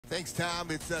Thanks,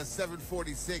 Tom. It's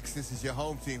 7:46. This is your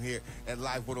home team here at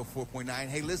Live 104.9.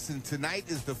 Hey, listen, tonight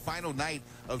is the final night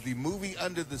of the movie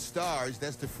Under the Stars.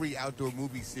 That's the free outdoor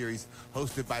movie series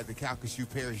hosted by the Calcasieu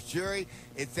Parish Jury.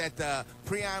 It's at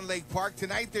Preon Lake Park.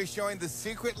 Tonight they're showing The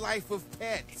Secret Life of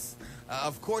Pets.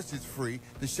 Of course, it's free.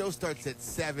 The show starts at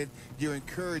 7. You're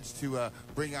encouraged to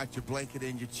bring out your blanket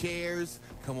and your chairs.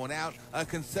 Come on out.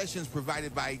 Concessions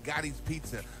provided by Gotti's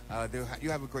Pizza. You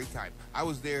have a great time. I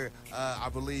was there, I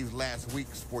believe, last week,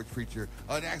 Sports Preacher.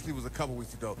 It actually was a couple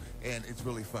weeks ago, and it's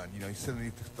really fun. You know, you sit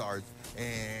underneath the stars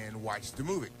and watch the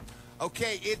movie.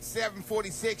 Okay, it's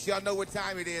 7:46. Y'all know what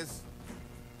time it is.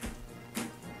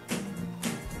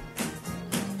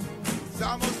 It's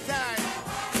almost time.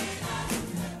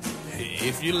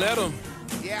 If you let him,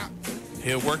 yeah,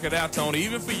 he'll work it out, Tony.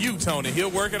 Even for you, Tony, he'll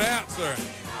work it out, sir.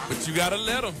 But you gotta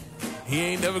let him. He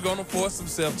ain't never gonna force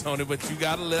himself, Tony. But you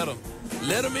gotta let him.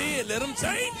 Let him in. Let him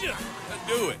change you.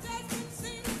 Do it.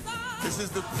 This is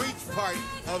the preach part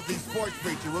of the Sports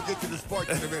Preacher. We'll get to the sports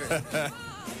in a minute.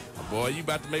 Boy, you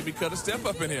about to make me cut a step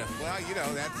up in here. Well, you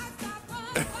know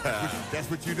that's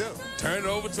what you do. Turn it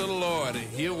over to the Lord, and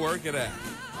He'll work it out.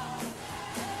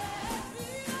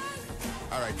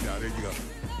 All right, y'all, there you go.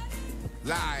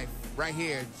 Live, right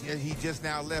here. He just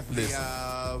now left the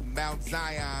Mount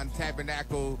Zion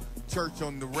Tabernacle Church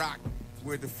on the Rock,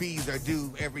 where the fees are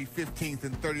due every 15th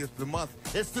and 30th of the month.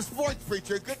 It's the Sports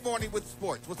Preacher. Good morning with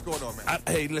sports. What's going on, man?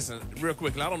 Hey, listen, real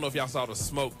quickly, I don't know if y'all saw the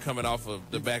smoke coming off of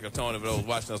the back of Tony for those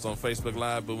watching us on Facebook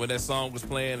Live, but when that song was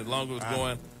playing, as long as it was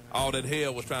going, all that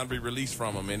hell was trying to be released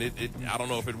from him, and I don't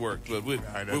know if it worked, but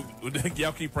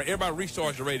y'all keep praying. Everybody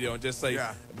recharge the radio and just say,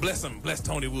 bless him, bless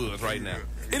Tony Woods right now.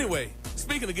 Anyway,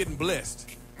 speaking of getting blessed,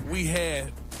 we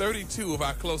had 32 of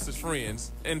our closest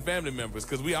friends and family members,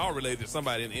 because we all related to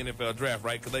somebody in the NFL draft,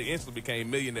 right? Because they instantly became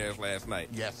millionaires last night.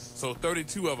 Yes. So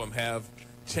 32 of them have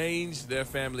changed their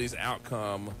family's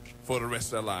outcome for the rest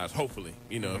of their lives, hopefully,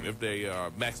 you know, if they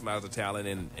maximize the talent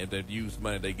and if they use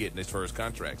money they get in their first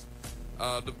contracts.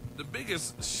 The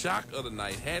biggest shock of the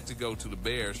night had to go to the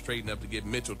Bears trading up to get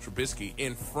Mitchell Trubisky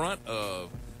in front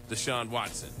of Deshaun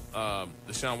Watson.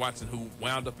 Deshaun Watson, who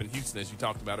wound up in Houston, as you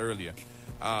talked about earlier.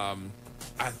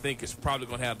 I think it's probably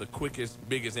going to have the quickest,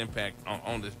 biggest impact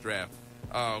on this draft.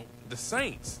 The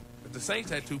Saints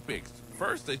had 2 picks.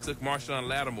 First, they took Marshawn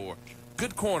Lattimore,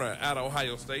 good corner out of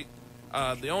Ohio State.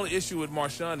 The only issue with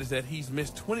Marshawn is that he's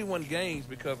missed 21 games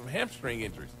because of hamstring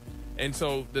injuries. And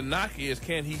so the knock is,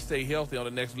 can he stay healthy on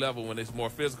the next level when it's more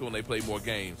physical and they play more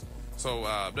games? So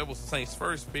that was the Saints'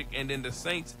 first pick. And then the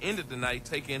Saints ended the night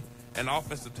taking an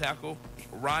offensive tackle,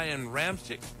 Ryan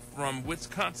Ramczyk, from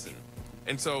Wisconsin.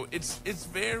 And so it's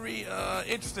very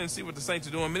interesting to see what the Saints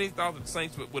are doing. Many thought that the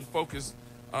Saints would focus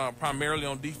primarily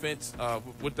on defense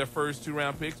with their first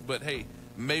 2-round picks. But, hey,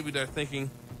 maybe they're thinking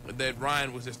that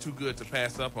Ryan was just too good to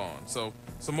pass up on. So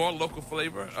some more local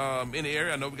flavor in the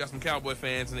area. I know we got some Cowboy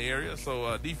fans in the area.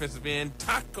 So defensive end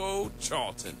Taco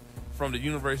Charlton from the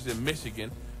University of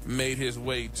Michigan made his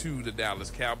way to the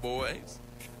Dallas Cowboys.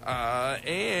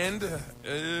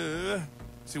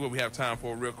 See what we have time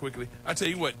for real quickly. I tell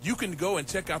you what, you can go and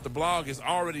check out the blog. It's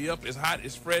already up. It's hot.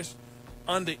 It's fresh.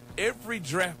 Under every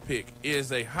draft pick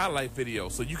is a highlight video,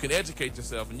 so you can educate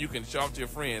yourself and you can show off to your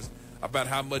friends about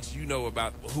how much you know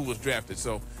about who was drafted.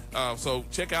 So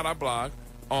check out our blog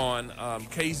on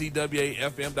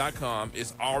KZWAFM.com.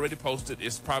 It's already posted.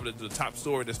 It's probably the top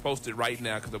story that's posted right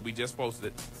now because we just posted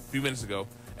it a few minutes ago.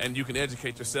 And you can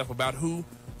educate yourself about who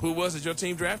was it your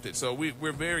team drafted. So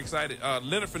we're very excited.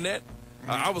 Leonard Fournette,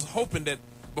 I was hoping that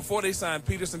before they signed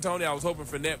Peterson, Tony, I was hoping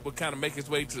Fournette would kind of make his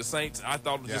way to the Saints. I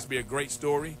thought it would just be a great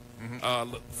story.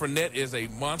 Fournette is a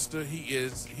monster. He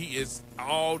is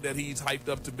all that he's hyped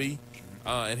up to be.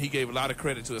 And he gave a lot of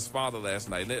credit to his father last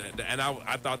night. And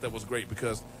I thought that was great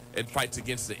because it fights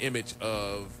against the image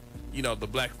of, you know, the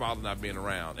black father not being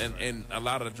around. And a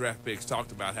lot of the draft picks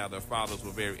talked about how their fathers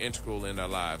were very integral in their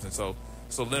lives. And so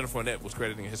Leonard Fournette was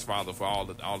crediting his father for all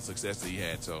the success that he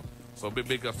had. So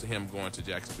big ups to him going to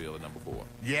Jacksonville at number 4.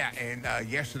 Yeah, and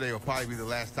yesterday will probably be the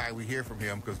last time we hear from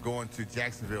him because going to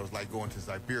Jacksonville is like going to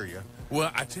Siberia.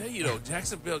 Well, I tell you though,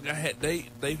 Jacksonville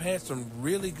they've had some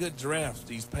really good drafts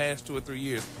these past 2 or 3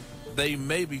 years. They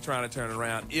may be trying to turn it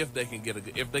around if they can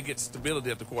get stability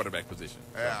at the quarterback position.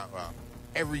 Yeah, well,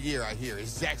 every year I hear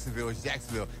it's Jacksonville,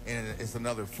 and it's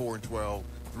another 4-12,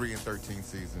 3-13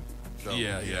 season. So,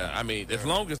 yeah. I mean, as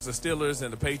long as the Steelers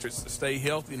and the Patriots stay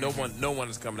healthy, no one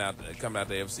is coming out the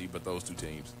AFC but those 2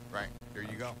 teams. Right. There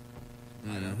you go.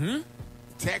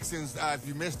 Texans, if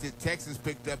you missed it, Texans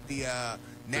picked up the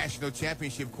national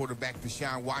championship quarterback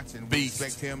Deshaun Watson. We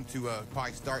expect him to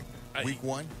probably start week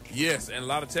one? Yes, and a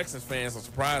lot of Texans fans are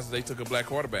surprised they took a black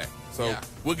quarterback. So Yeah.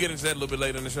 we'll get into that a little bit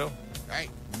later in the show. All right,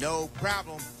 no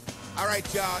problem. All right,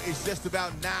 y'all, it's just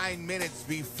about 9 minutes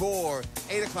before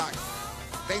 8 o'clock.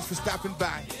 Thanks for stopping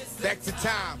by. Back to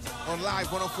Tom on Live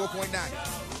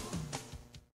 104.9.